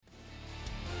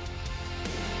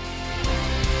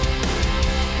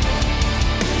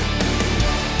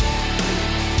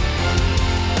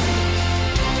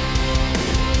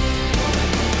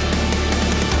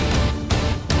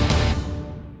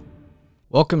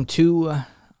Welcome to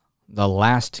the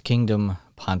Last Kingdom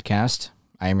podcast.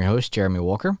 I am your host, Jeremy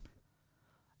Walker,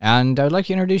 and I would like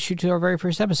to introduce you to our very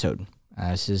first episode.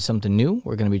 This is something new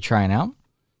we're going to be trying out.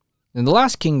 And the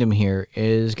Last Kingdom here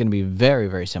is going to be very,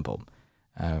 very simple.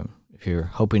 If you're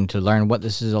hoping to learn what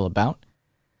this is all about,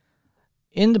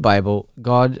 in the Bible,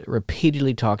 God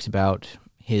repeatedly talks about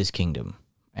his kingdom.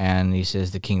 And he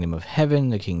says the kingdom of heaven,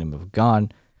 the kingdom of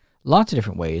God. Lots of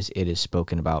different ways it is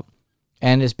spoken about.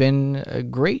 And it's been a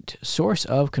great source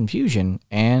of confusion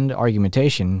and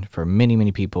argumentation for many,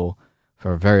 many people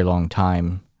for a very long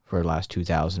time, for the last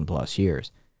 2,000 plus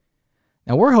years.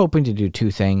 Now, we're hoping to do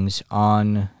two things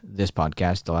on this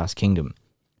podcast, The Last Kingdom.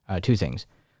 Two things.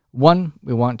 One,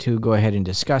 we want to go ahead and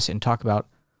discuss and talk about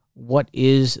what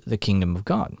is the kingdom of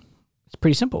God. It's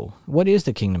pretty simple. What is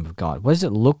the kingdom of God? What does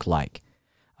it look like?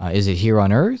 Is it here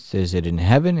on earth? Is it in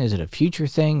heaven? Is it a future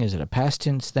thing? Is it a past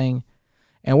tense thing?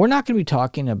 And we're not going to be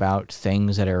talking about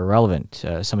things that are irrelevant.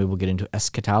 Some people get into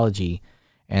eschatology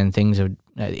and things of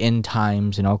end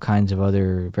times and all kinds of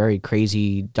other very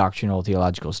crazy doctrinal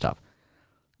theological stuff.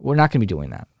 We're not going to be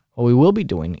doing that. What we will be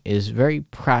doing is very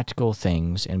practical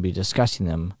things and be discussing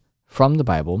them from the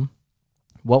Bible,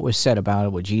 what was said about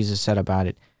it, what Jesus said about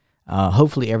it.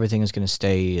 Hopefully everything is going to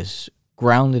stay as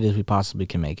grounded as we possibly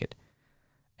can make it.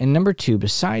 And number two,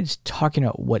 besides talking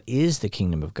about what is the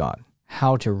kingdom of God,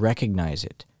 how to recognize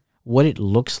it, what it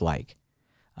looks like,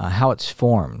 how it's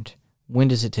formed, when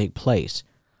does it take place,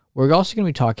 we're also going to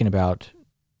be talking about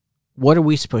what are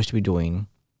we supposed to be doing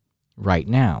right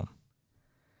now.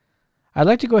 I'd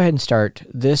like to go ahead and start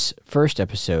this first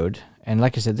episode, and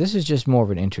like I said, this is just more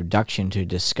of an introduction to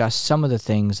discuss some of the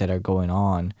things that are going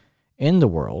on in the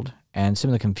world and some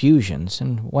of the confusions,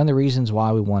 and one of the reasons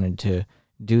why we wanted to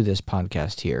do this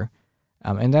podcast here,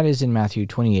 and that is in Matthew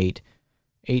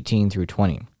 28:18 through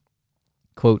 20.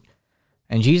 Quote,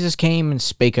 "And Jesus came and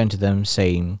spake unto them,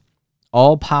 saying,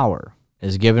 All power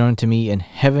is given unto me in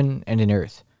heaven and in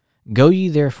earth. Go ye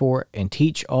therefore and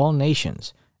teach all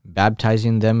nations,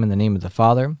 baptizing them in the name of the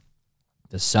Father,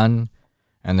 the Son,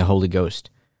 and the Holy Ghost,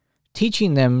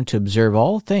 teaching them to observe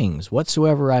all things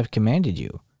whatsoever I have commanded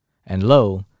you. And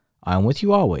lo, I am with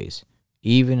you always,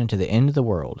 even unto the end of the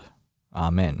world.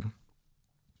 Amen."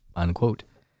 Unquote.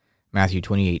 Matthew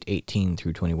 28:18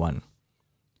 through 21.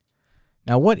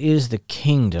 Now, what is the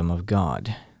kingdom of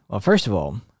God? Well, first of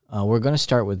all, we're going to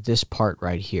start with this part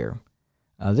right here.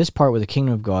 This part with the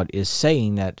kingdom of God is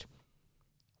saying that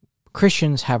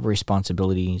Christians have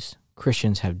responsibilities,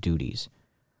 Christians have duties.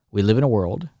 We live in a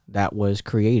world that was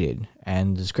created,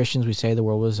 and as Christians we say the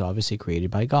world was obviously created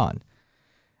by God.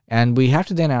 And we have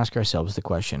to then ask ourselves the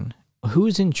question,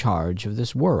 who's in charge of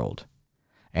this world?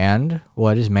 And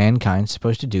what is mankind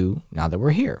supposed to do now that we're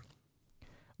here?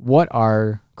 What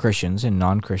are Christians and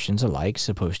non-Christians alike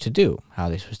supposed to do? How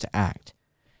are they supposed to act?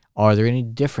 Are there any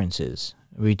differences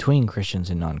between Christians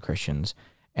and non-Christians?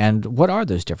 And what are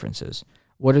those differences?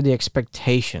 What are the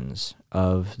expectations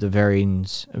of the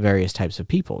various types of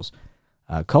peoples,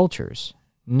 cultures,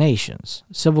 nations,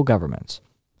 civil governments?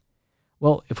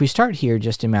 Well, if we start here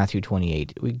just in Matthew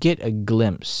 28, we get a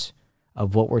glimpse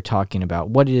of what we're talking about,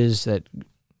 what it is that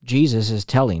Jesus is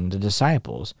telling the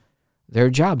disciples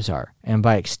their jobs are, and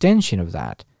by extension of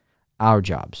that, our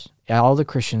jobs, all the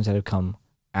Christians that have come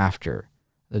after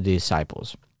the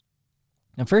disciples.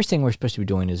 The first thing we're supposed to be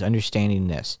doing is understanding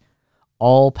this.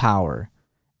 All power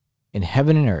in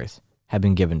heaven and earth have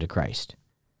been given to Christ.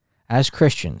 As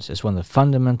Christians, it's one of the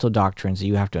fundamental doctrines that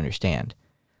you have to understand.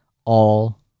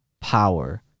 All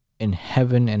power in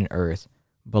heaven and earth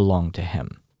belong to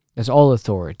him. That's all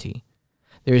authority.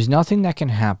 There is nothing that can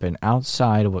happen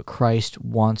outside of what Christ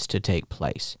wants to take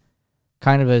place.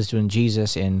 Kind of as when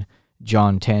Jesus in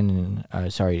John 10,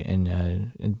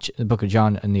 in the book of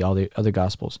John and all the other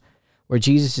Gospels, where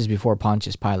Jesus is before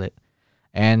Pontius Pilate,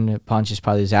 and Pontius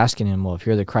Pilate is asking him, well, if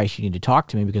you're the Christ, you need to talk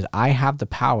to me because I have the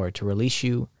power to release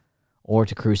you or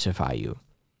to crucify you.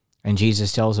 And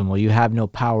Jesus tells him, well, you have no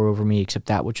power over me except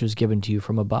that which was given to you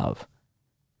from above.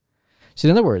 So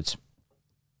in other words,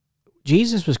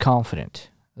 Jesus was confident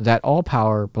that all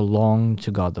power belonged to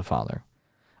God the Father.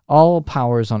 All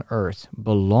powers on earth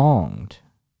belonged,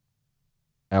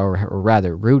 or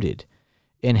rather rooted,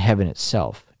 in heaven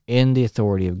itself. In the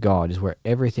authority of God is where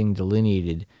everything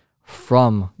delineated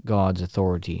from God's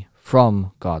authority,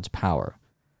 from God's power.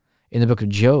 In the book of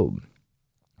Job,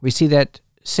 we see that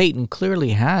Satan clearly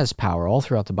has power all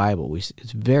throughout the Bible.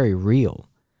 It's very real.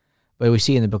 But we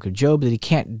see in the book of Job that he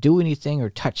can't do anything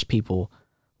or touch people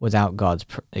without God's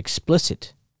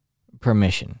explicit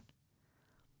permission.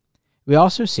 We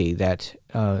also see that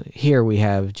here we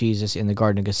have Jesus in the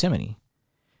Garden of Gethsemane.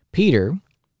 Peter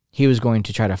He was going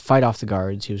to try to fight off the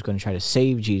guards. He was going to try to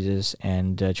save Jesus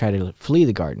and try to flee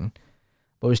the garden,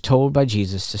 but was told by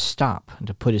Jesus to stop and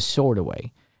to put his sword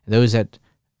away. Those that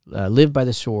live by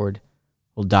the sword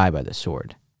will die by the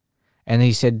sword. And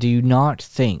he said, do you not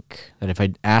think that if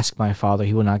I ask my Father,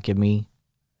 he will not give me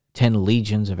 10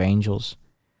 legions of angels?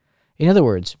 In other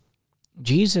words,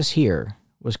 Jesus here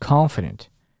was confident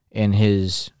in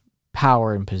his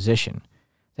power and position,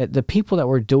 that the people that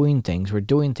were doing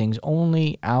things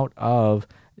only out of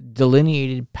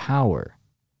delineated power.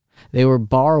 They were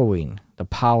borrowing the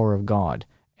power of God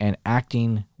and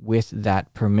acting with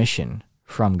that permission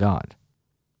from God.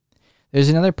 There's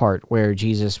another part where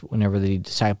Jesus, whenever the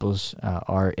disciples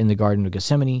are in the Garden of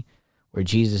Gethsemane, where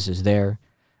Jesus is there,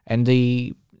 and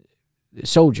the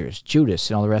soldiers, Judas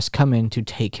and all the rest, come in to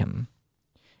take him.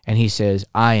 And he says,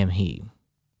 I am he.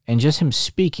 And just him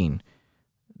speaking,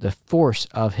 the force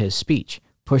of his speech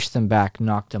pushed them back,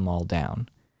 knocked them all down.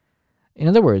 In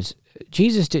other words,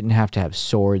 Jesus didn't have to have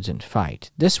swords and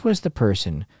fight. This was the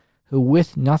person who,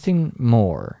 with nothing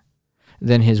more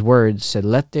than his words, said,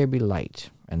 let there be light,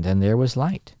 and then there was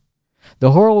light.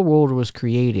 The whole world was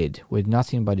created with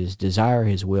nothing but his desire,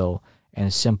 his will, and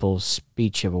a simple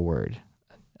speech of a word.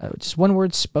 Just one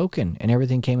word spoken, and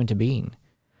everything came into being.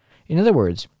 In other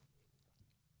words,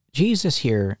 Jesus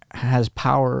here has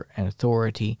power and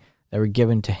authority that were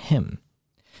given to him.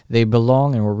 They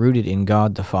belong and were rooted in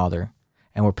God the Father,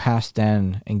 and were passed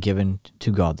down and given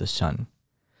to God the Son.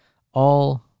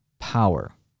 All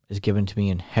power is given to me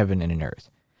in heaven and in earth.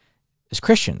 As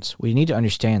Christians, we need to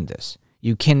understand this.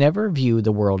 You can never view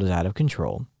the world as out of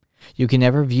control. You can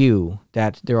never view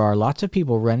that there are lots of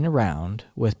people running around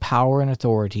with power and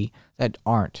authority that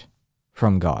aren't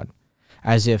from God,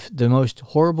 as if the most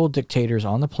horrible dictators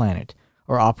on the planet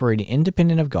are operating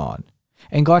independent of God,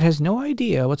 and God has no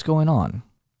idea what's going on.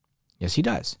 Yes, he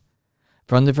does.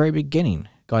 From the very beginning,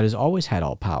 God has always had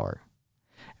all power.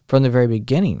 From the very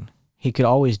beginning, he could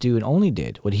always do and only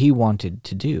did what he wanted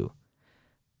to do.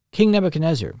 King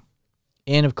Nebuchadnezzar,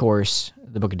 in, of course,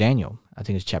 the book of Daniel, I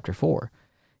think it's chapter 4,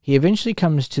 he eventually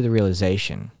comes to the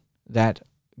realization that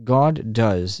God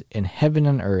does in heaven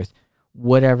and earth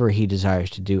whatever he desires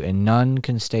to do, and none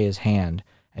can stay his hand,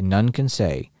 and none can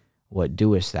say, what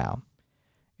doest thou?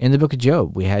 In the book of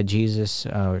Job, we had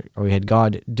we had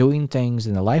God doing things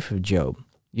in the life of Job,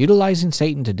 utilizing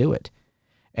Satan to do it.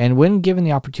 And when given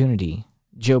the opportunity,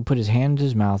 Job put his hand to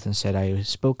his mouth and said, I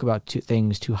spoke about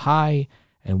things too high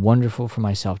and wonderful for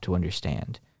myself to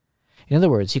understand. In other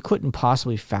words, he couldn't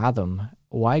possibly fathom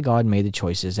why God made the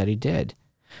choices that he did.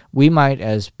 We might,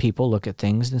 as people, look at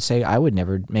things and say, I would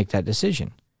never make that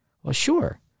decision. Well,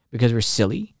 sure, because we're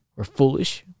silly, we're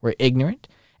foolish, we're ignorant,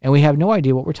 and we have no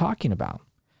idea what we're talking about.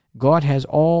 God has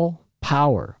all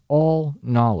power, all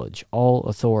knowledge, all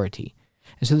authority.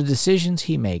 And so the decisions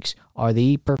he makes are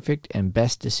the perfect and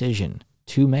best decision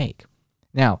to make.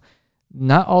 Now,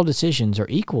 not all decisions are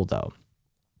equal, though,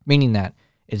 meaning that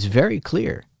it's very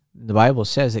clear. The Bible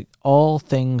says that all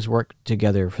things work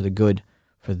together for the good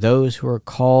for those who are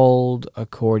called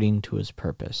according to his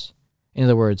purpose. In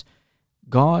other words,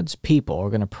 God's people are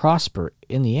going to prosper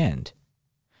in the end,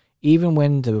 even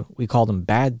when we call them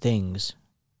bad things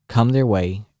come their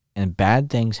way and bad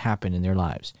things happen in their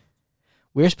lives.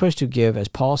 We're supposed to give, as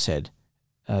Paul said,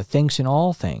 thanks in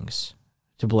all things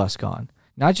to bless God.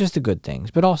 Not just the good things,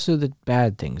 but also the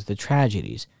bad things, the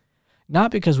tragedies.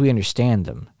 Not because we understand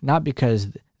them, not because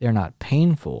they're not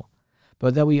painful,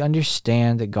 but that we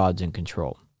understand that God's in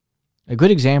control. A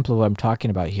good example of what I'm talking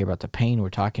about here, about the pain we're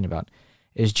talking about,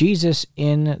 is Jesus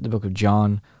in the book of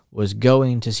John was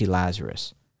going to see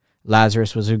Lazarus.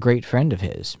 Lazarus was a great friend of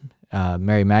his.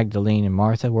 Mary Magdalene and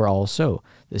Martha were also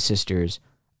the sisters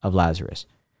of Lazarus.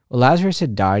 Well, Lazarus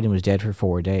had died and was dead for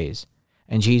 4 days,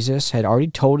 and Jesus had already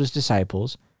told his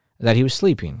disciples that he was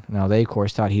sleeping. Now, they, of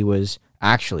course, thought he was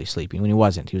actually sleeping when he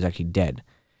wasn't. He was actually dead.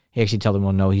 He actually told them,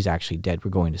 well, no, he's actually dead.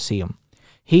 We're going to see him.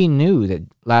 He knew that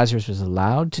Lazarus was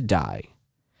allowed to die.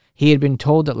 He had been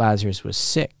told that Lazarus was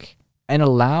sick and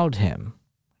allowed him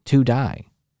to die.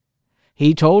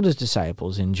 He told his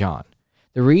disciples in John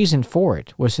the reason for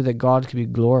it was so that God could be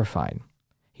glorified.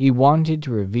 He wanted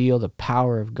to reveal the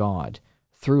power of God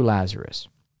through Lazarus.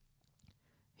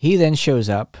 He then shows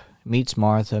up, meets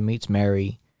Martha, meets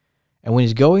Mary, and when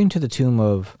he's going to the tomb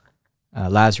of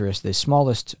Lazarus, the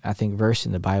smallest, I think, verse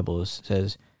in the Bible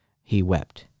says he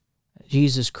wept.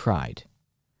 Jesus cried.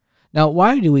 Now,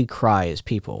 why do we cry as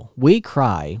people? We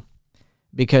cry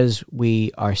because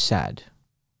we are sad.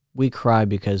 We cry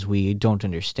because we don't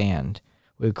understand.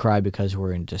 We cry because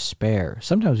we're in despair.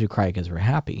 Sometimes we cry because we're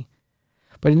happy.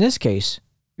 But in this case,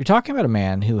 you're talking about a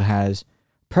man who has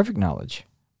perfect knowledge,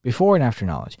 before and after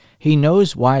knowledge. He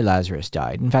knows why Lazarus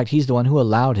died. In fact, he's the one who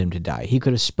allowed him to die. He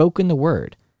could have spoken the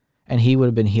word, and he would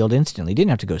have been healed instantly. He didn't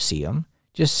have to go see him.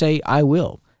 Just say, I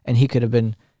will, and he could have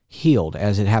been healed,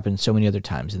 as it happened so many other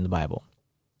times in the Bible.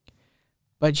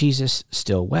 But Jesus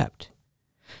still wept.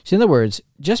 So in other words,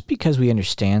 just because we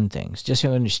understand things, just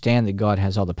because we understand that God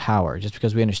has all the power, just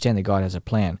because we understand that God has a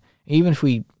plan, even if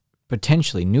we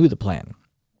potentially knew the plan,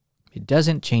 it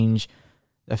doesn't change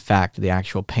the fact of the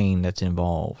actual pain that's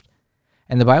involved.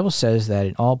 And the Bible says that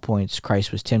in all points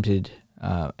Christ was tempted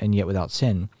and yet without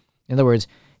sin. In other words,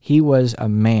 he was a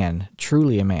man,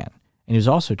 truly a man, and he was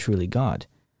also truly God.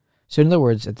 So in other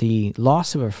words, at the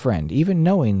loss of a friend, even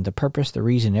knowing the purpose, the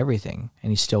reason, everything,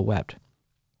 and he still wept.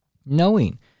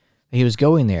 Knowing that he was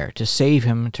going there to save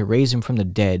him, to raise him from the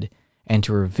dead, and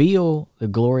to reveal the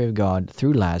glory of God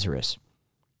through Lazarus,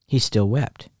 he still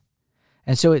wept.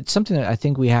 And so it's something that I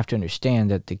think we have to understand,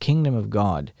 that the kingdom of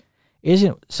God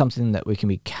isn't something that we can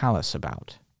be callous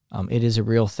about. It is a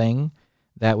real thing,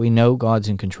 that we know God's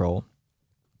in control,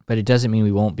 but it doesn't mean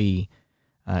we won't be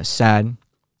sad.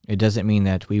 It doesn't mean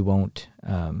that we won't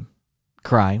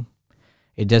cry.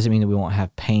 It doesn't mean that we won't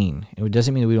have pain. It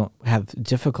doesn't mean that we don't have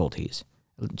difficulties.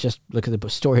 Just look at the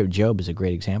story of Job as a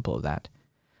great example of that.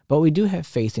 But we do have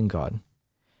faith in God.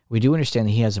 We do understand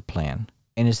that he has a plan,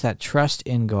 and it's that trust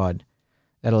in God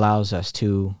that allows us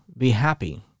to be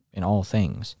happy in all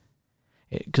things.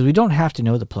 Because we don't have to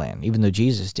know the plan, even though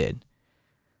Jesus did.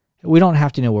 We don't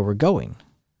have to know where we're going.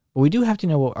 But we do have to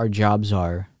know what our jobs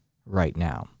are right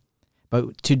now.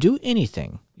 But to do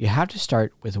anything, you have to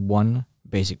start with one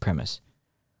basic premise.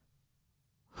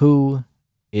 Who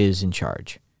is in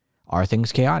charge? Are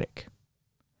things chaotic?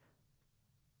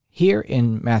 Here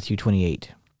in Matthew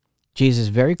 28, Jesus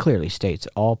very clearly states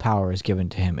all power is given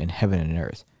to him in heaven and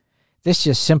earth. This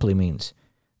just simply means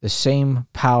the same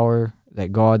power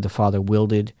that God the Father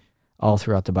wielded all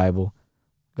throughout the Bible.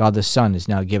 God the Son is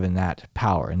now given that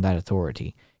power and that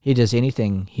authority. He does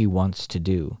anything he wants to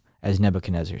do, as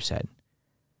Nebuchadnezzar said.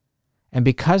 And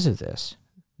because of this,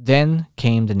 then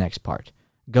came the next part.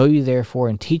 Go ye therefore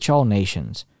and teach all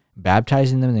nations,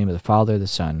 baptizing them in the name of the Father, the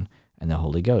Son, and the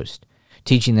Holy Ghost,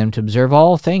 teaching them to observe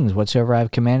all things whatsoever I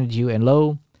have commanded you, and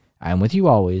lo, I am with you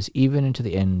always, even unto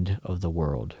the end of the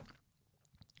world.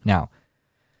 Now,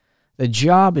 the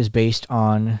job is based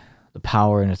on the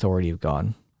power and authority of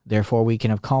God. Therefore, we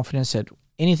can have confidence that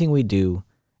anything we do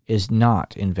is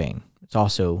not in vain. It's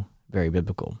also very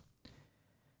biblical.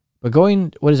 But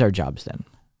what is our jobs then?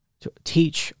 To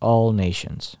teach all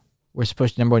nations. We're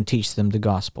supposed to, number one, teach them the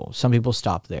gospel. Some people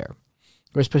stop there.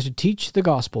 We're supposed to teach the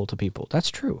gospel to people.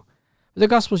 That's true. But the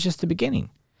gospel is just the beginning.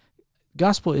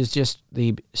 Gospel is just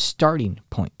the starting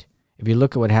point. If you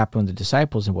look at what happened with the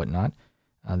disciples and whatnot,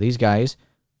 these guys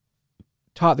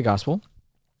taught the gospel.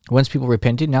 Once people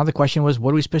repented, now the question was,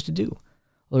 what are we supposed to do?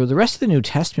 Well, the rest of the New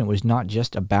Testament was not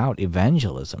just about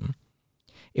evangelism.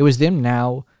 It was them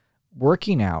now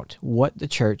working out what the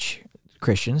church,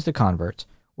 Christians, the converts,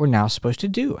 were now supposed to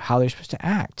do, how they're supposed to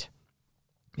act.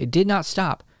 It did not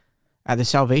stop at the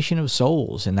salvation of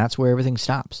souls, and that's where everything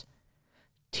stops.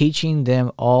 Teaching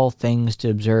them all things to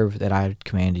observe that I have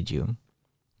commanded you.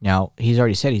 Now, he's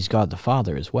already said he's God the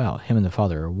Father as well. Him and the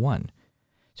Father are one.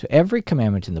 So every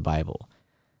commandment in the Bible,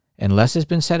 unless it's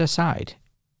been set aside,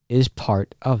 is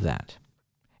part of that.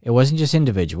 It wasn't just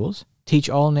individuals. Teach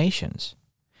all nations.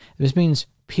 This means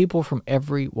people from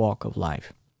every walk of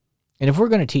life. And if we're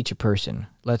going to teach a person,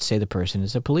 let's say the person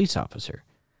is a police officer.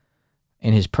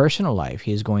 In his personal life,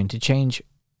 he is going to change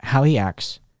how he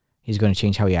acts. He's going to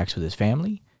change how he acts with his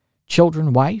family,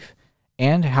 children, wife,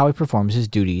 and how he performs his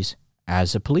duties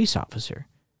as a police officer.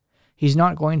 He's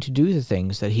not going to do the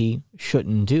things that he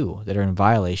shouldn't do, that are in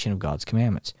violation of God's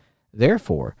commandments.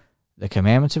 Therefore, the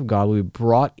commandments of God will be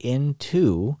brought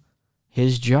into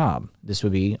his job. This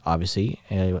would be, obviously,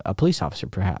 a police officer,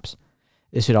 perhaps.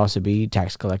 This would also be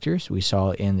tax collectors. We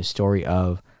saw in the story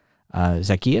of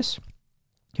Zacchaeus.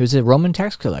 He was a Roman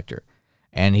tax collector,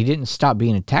 and he didn't stop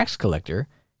being a tax collector.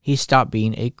 He stopped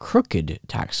being a crooked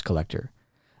tax collector.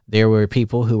 There were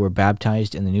people who were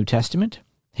baptized in the New Testament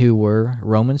who were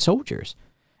Roman soldiers,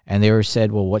 and they were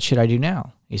said, well, what should I do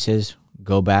now? He says,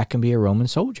 go back and be a Roman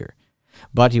soldier.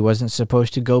 But he wasn't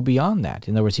supposed to go beyond that.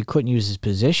 In other words, he couldn't use his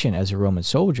position as a Roman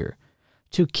soldier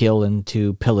to kill and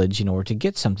to pillage in order to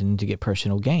get something, to get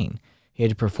personal gain. He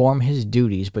had to perform his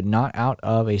duties, but not out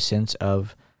of a sense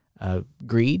of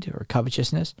greed or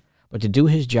covetousness, but to do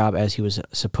his job as he was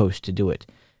supposed to do it,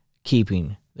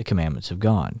 keeping the commandments of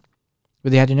God.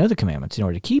 But they had to know the commandments in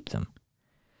order to keep them.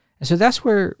 And so that's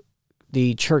where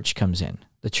the church comes in.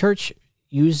 The church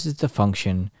uses the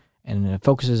function and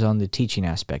focuses on the teaching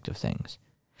aspect of things.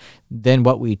 then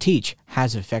what we teach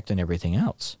has effect on everything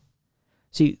else.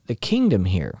 See, the kingdom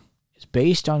here is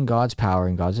based on God's power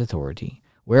and God's authority,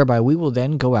 whereby we will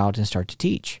then go out and start to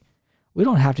teach. We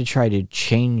don't have to try to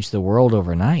change the world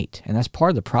overnight, and that's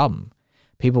part of the problem.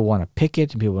 People want to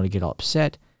picket and people want to get all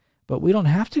upset, but we don't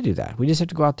have to do that. We just have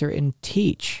to go out there and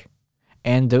teach,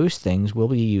 and those things will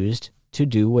be used to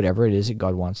do whatever it is that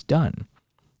God wants done.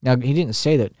 Now, he didn't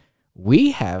say that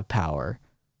we have power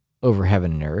over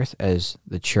heaven and earth as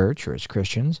the church or as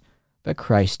Christians, but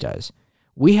Christ does.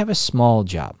 We have a small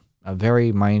job, a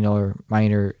very minor,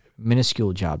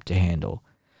 minuscule job to handle.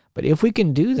 But if we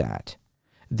can do that,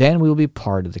 then we will be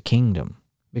part of the kingdom,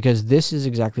 because this is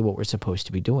exactly what we're supposed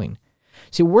to be doing.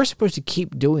 See, we're supposed to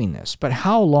keep doing this, but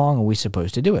how long are we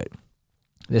supposed to do it?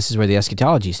 This is where the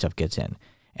eschatology stuff gets in.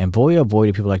 And boy, oh boy,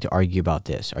 do people like to argue about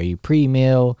this. Are you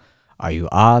pre-mill? Are you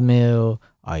a-mill?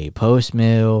 Are you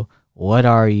post-mill? What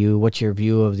are you? What's your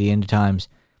view of the end times?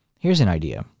 Here's an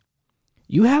idea.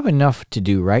 You have enough to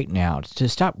do right now to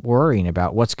stop worrying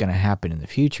about what's going to happen in the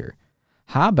future.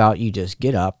 How about you just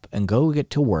get up and go get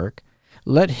to work?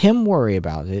 Let him worry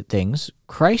about things.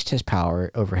 Christ has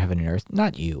power over heaven and earth,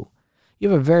 not you. You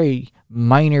have a very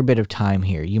minor bit of time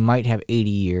here. You might have 80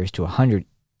 years to 100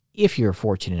 if you're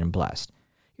fortunate and blessed.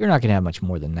 You're not going to have much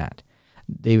more than that.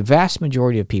 The vast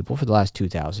majority of people for the last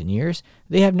 2,000 years,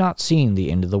 they have not seen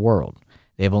the end of the world.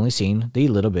 They have only seen the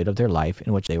little bit of their life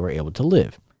in which they were able to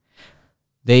live.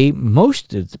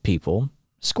 Most of the people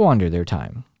squander their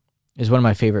time. Is one of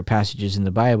my favorite passages in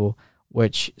the Bible,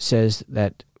 which says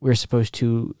that we're supposed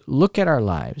to look at our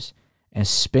lives and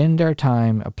spend our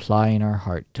time applying our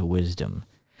heart to wisdom.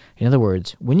 In other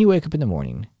words, when you wake up in the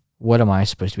morning, what am I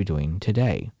supposed to be doing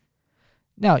today?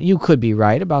 Now, you could be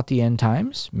right about the end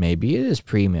times. Maybe it is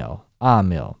pre-mill,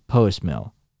 a-mill,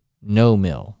 post-mill,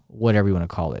 no-mill, whatever you want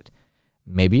to call it.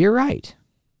 Maybe you're right.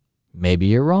 Maybe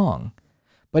you're wrong.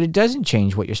 But it doesn't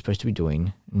change what you're supposed to be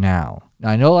doing now. Now,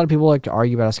 I know a lot of people like to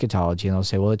argue about eschatology, and they'll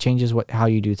say, well, it changes how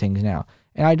you do things now.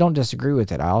 And I don't disagree with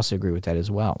that. I also agree with that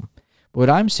as well. But what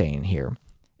I'm saying here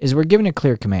is we're given a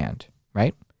clear command,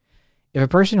 right? If a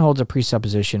person holds a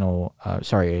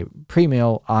a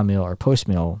pre-mill, a-mill, or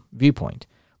post-mill viewpoint,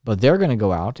 but they're going to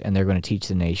go out and they're going to teach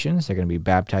the nations, they're going to be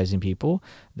baptizing people,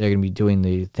 they're going to be doing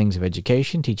the things of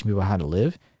education, teaching people how to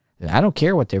live, then I don't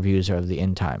care what their views are of the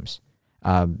end times.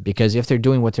 Because if they're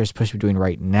doing what they're supposed to be doing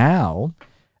right now,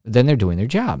 then they're doing their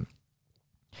job.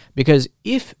 Because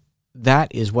if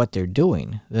that is what they're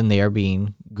doing, then they are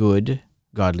being good,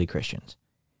 godly Christians.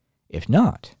 If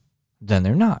not, then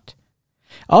they're not.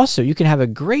 Also, you can have a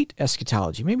great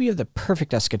eschatology. Maybe you have the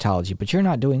perfect eschatology, but you're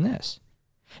not doing this.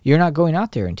 You're not going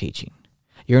out there and teaching.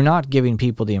 You're not giving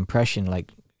people the impression,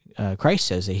 like Christ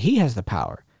says, that he has the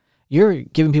power. You're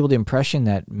giving people the impression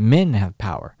that men have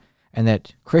power and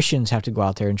that Christians have to go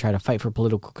out there and try to fight for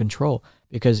political control,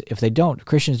 because if they don't,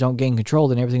 Christians don't gain control,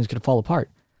 then everything's going to fall apart.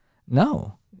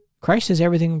 No. Christ has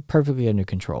everything perfectly under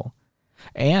control.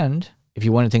 And if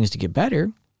you wanted things to get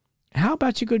better, how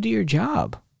about you go do your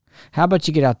job? How about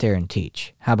you get out there and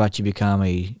teach? How about you become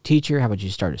a teacher? How about you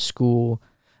start a school?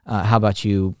 How about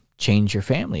you change your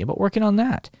family? How about working on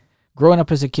that? Growing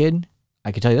up as a kid,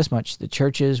 I can tell you this much, the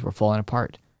churches were falling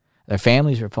apart. Their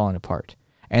families were falling apart.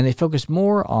 And they focused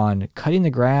more on cutting the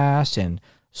grass and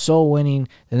soul winning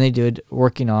than they did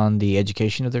working on the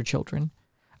education of their children,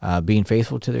 being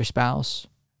faithful to their spouse,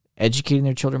 educating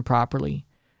their children properly,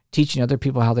 teaching other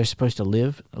people how they're supposed to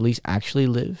live, at least actually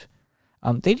live.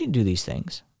 They didn't do these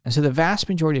things. And so the vast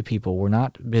majority of people were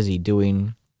not busy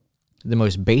doing the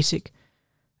most basic,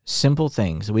 simple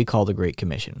things that we call the Great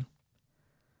Commission.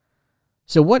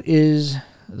 So what is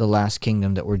the last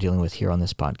kingdom that we're dealing with here on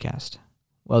this podcast?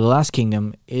 Well, the last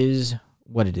kingdom is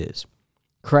what it is.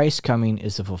 Christ's coming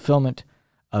is the fulfillment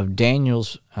of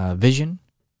Daniel's vision,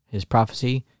 his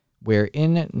prophecy, where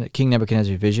in King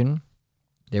Nebuchadnezzar's vision,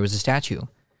 there was a statue.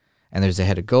 And there's a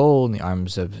head of gold, and the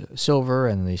arms of silver,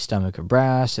 and the stomach of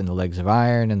brass, and the legs of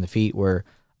iron, and the feet were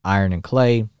iron and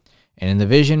clay. And in the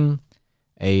vision,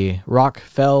 a rock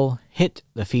fell, hit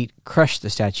the feet, crushed the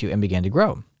statue, and began to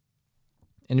grow.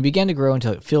 And it began to grow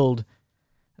until it filled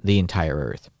the entire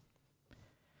earth.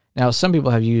 Now, some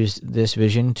people have used this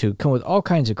vision to come with all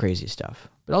kinds of crazy stuff.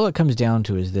 But all it comes down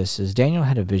to is this, is Daniel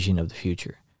had a vision of the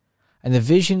future. And the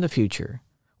vision of the future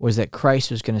was that Christ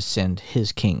was going to send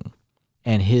his king.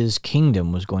 And his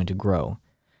kingdom was going to grow.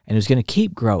 And it was going to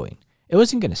keep growing. It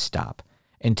wasn't going to stop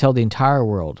until the entire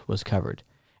world was covered.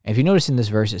 And if you notice in this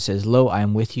verse, it says, "Lo, I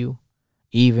am with you,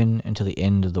 even until the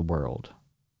end of the world."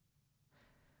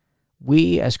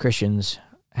 We as Christians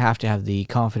have to have the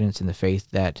confidence and the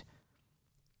faith that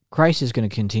Christ is going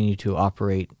to continue to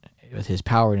operate with his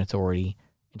power and authority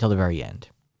until the very end.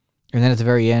 And then at the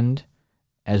very end,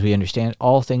 as we understand,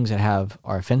 all things that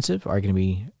are offensive are going to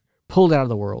be pulled out of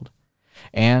the world.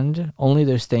 And only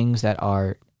those things that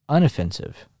are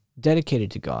unoffensive,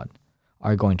 dedicated to God,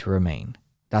 are going to remain.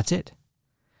 That's it.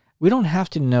 We don't have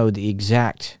to know the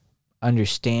exact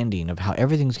understanding of how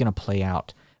everything's going to play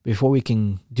out before we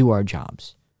can do our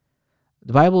jobs.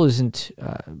 The Bible isn't,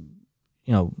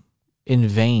 in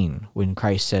vain when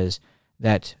Christ says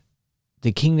that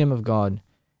the kingdom of God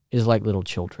is like little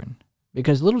children,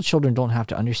 because little children don't have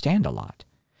to understand a lot.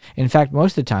 In fact,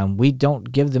 most of the time, we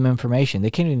don't give them information.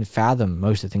 They can't even fathom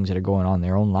most of the things that are going on in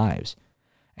their own lives.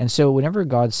 And so whenever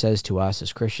God says to us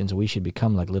as Christians, we should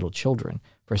become like little children,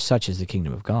 for such is the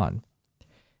kingdom of God,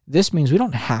 this means we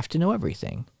don't have to know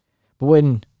everything. But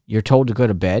when you're told to go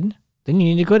to bed, then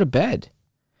you need to go to bed.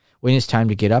 When it's time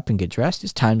to get up and get dressed,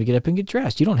 it's time to get up and get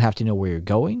dressed. You don't have to know where you're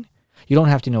going. You don't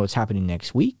have to know what's happening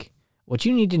next week. What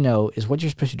you need to know is what you're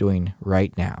supposed to be doing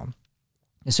right now.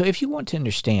 And so if you want to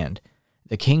understand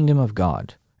the kingdom of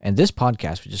God, and this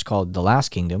podcast, which is called The Last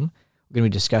Kingdom, we're going to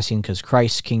be discussing because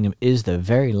Christ's kingdom is the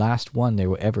very last one there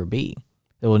will ever be.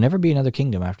 There will never be another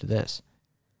kingdom after this.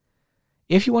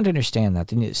 If you want to understand that,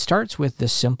 then it starts with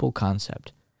this simple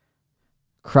concept.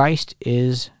 Christ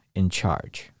is in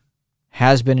charge,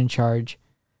 has been in charge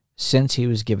since he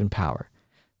was given power.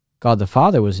 God the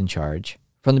Father was in charge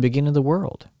from the beginning of the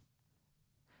world.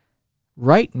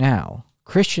 Right now,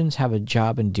 Christians have a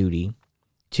job and duty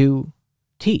to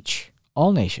teach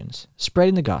all nations,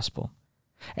 spreading the gospel,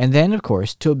 and then, of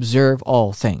course, to observe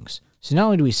all things. So not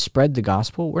only do we spread the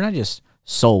gospel, we're not just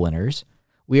soul winners.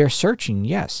 We are searching,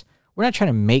 yes. We're not trying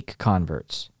to make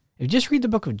converts. If you just read the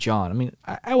book of John,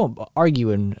 I won't argue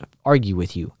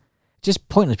with you. It's just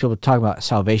pointless people talk about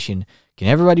salvation. Can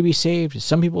everybody be saved? Is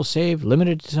some people saved?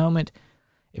 Limited atonement?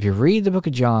 If you read the book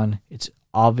of John, it's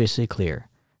obviously clear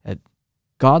that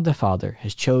God the Father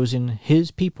has chosen his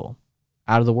people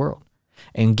out of the world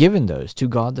and given those to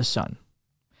God the Son.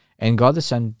 And God the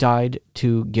Son died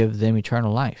to give them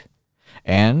eternal life.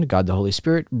 And God the Holy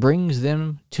Spirit brings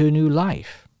them to new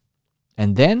life.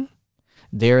 And then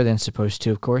they are then supposed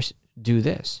to, of course, do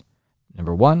this.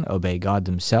 Number one, obey God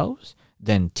themselves,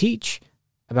 then teach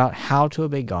about how to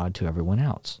obey God to everyone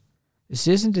else. This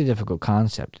isn't a difficult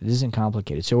concept. It isn't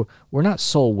complicated. So we're not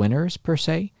soul winners per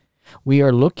se. We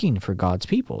are looking for God's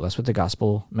people. That's what the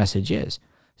gospel message is.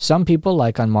 Some people,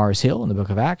 like on Mars Hill in the book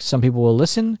of Acts, some people will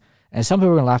listen, and some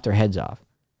people are going to laugh their heads off.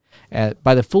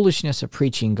 By the foolishness of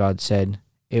preaching, God said,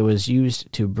 it was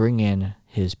used to bring in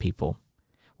his people.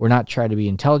 We're not trying to be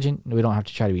intelligent. We don't have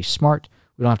to try to be smart.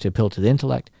 We don't have to appeal to the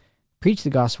intellect. Preach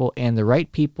the gospel, and the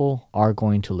right people are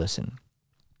going to listen.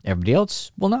 Everybody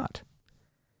else will not.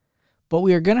 But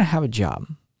we are going to have a job,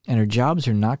 and our jobs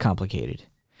are not complicated.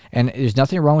 And there's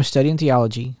nothing wrong with studying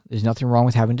theology. There's nothing wrong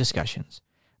with having discussions.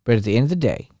 But at the end of the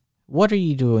day, what are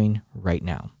you doing right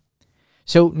now?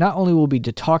 So not only will we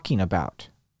be talking about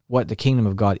what the kingdom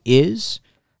of God is,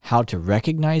 how to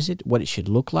recognize it, what it should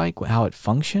look like, how it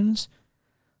functions,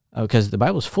 because the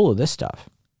Bible is full of this stuff.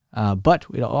 But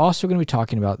we're also going to be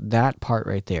talking about that part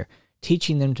right there,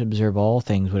 teaching them to observe all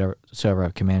things, whatsoever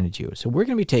I've commanded you. So we're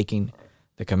going to be taking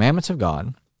the commandments of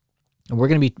God, and we're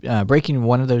going to be breaking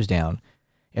one of those down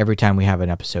every time we have an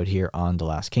episode here on The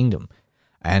Last Kingdom.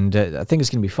 And I think it's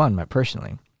going to be fun,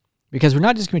 personally, because we're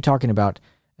not just going to be talking about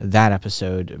that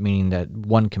episode, meaning that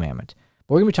one commandment,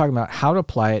 but we're going to be talking about how to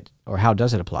apply it, or how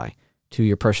does it apply to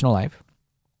your personal life,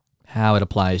 how it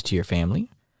applies to your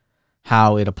family,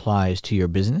 how it applies to your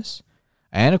business,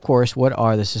 and of course, what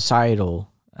are the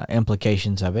societal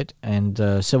implications of it, and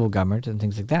civil government, and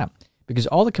things like that. Because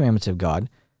all the commandments of God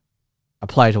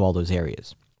apply to all those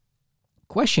areas.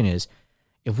 Question is,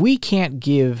 if we can't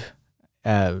give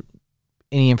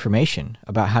any information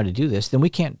about how to do this, then we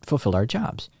can't fulfill our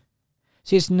jobs.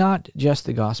 See, it's not just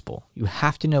the gospel. You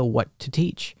have to know what to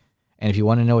teach. And if you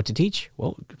want to know what to teach,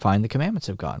 well, find the commandments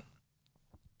of God.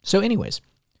 So anyways,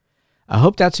 I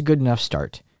hope that's a good enough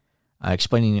start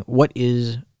explaining what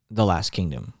is the last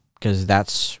kingdom, because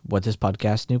that's what this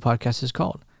new podcast is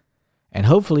called. And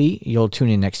hopefully you'll tune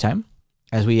in next time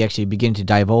as we actually begin to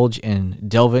divulge and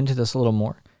delve into this a little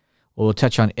more. We'll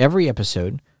touch on every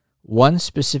episode one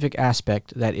specific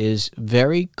aspect that is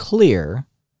very clear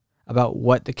about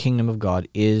what the kingdom of God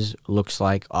is, looks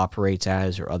like, operates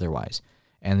as, or otherwise.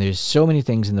 And there's so many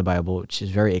things in the Bible which is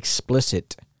very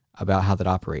explicit about how that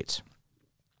operates.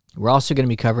 We're also going to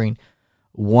be covering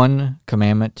one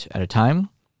commandment at a time.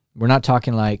 We're not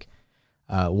talking like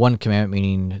one commandment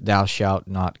meaning thou shalt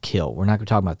not kill. We're not going to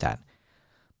talk about that.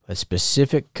 But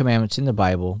specific commandments in the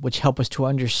Bible which help us to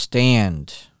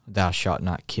understand thou shalt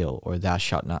not kill or thou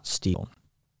shalt not steal.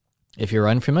 If you're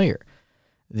unfamiliar,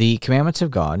 the commandments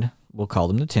of God, we'll call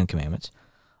them the 10 Commandments,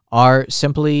 are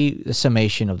simply the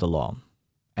summation of the law.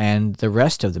 And the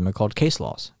rest of them are called case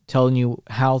laws, telling you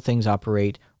how things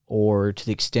operate or to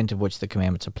the extent of which the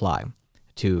commandments apply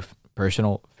to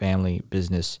personal, family,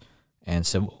 business, and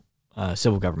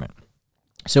civil government.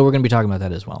 So we're going to be talking about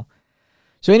that as well.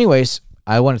 So anyways,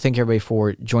 I want to thank everybody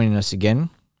for joining us again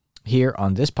here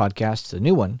on this podcast, the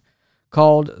new one,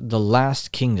 called The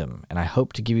Last Kingdom. And I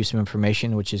hope to give you some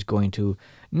information which is going to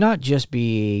not just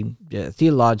be a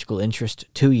theological interest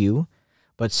to you,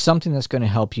 but something that's going to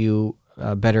help you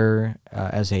better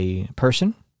as a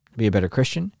person, be a better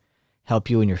Christian, help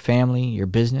you in your family, your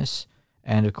business,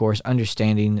 and of course,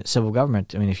 understanding civil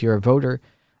government. I mean, if you're a voter,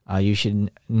 you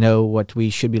should know what we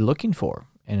should be looking for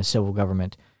in a civil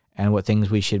government and what things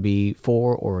we should be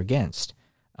for or against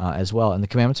as well. And the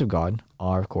commandments of God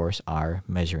are, of course, our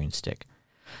measuring stick.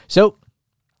 So,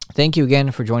 thank you again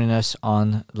for joining us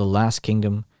on The Last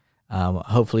Kingdom.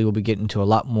 Hopefully, we'll be getting to a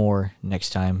lot more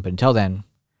next time. But until then,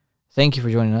 thank you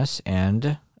for joining us.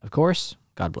 And, of course,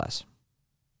 God bless.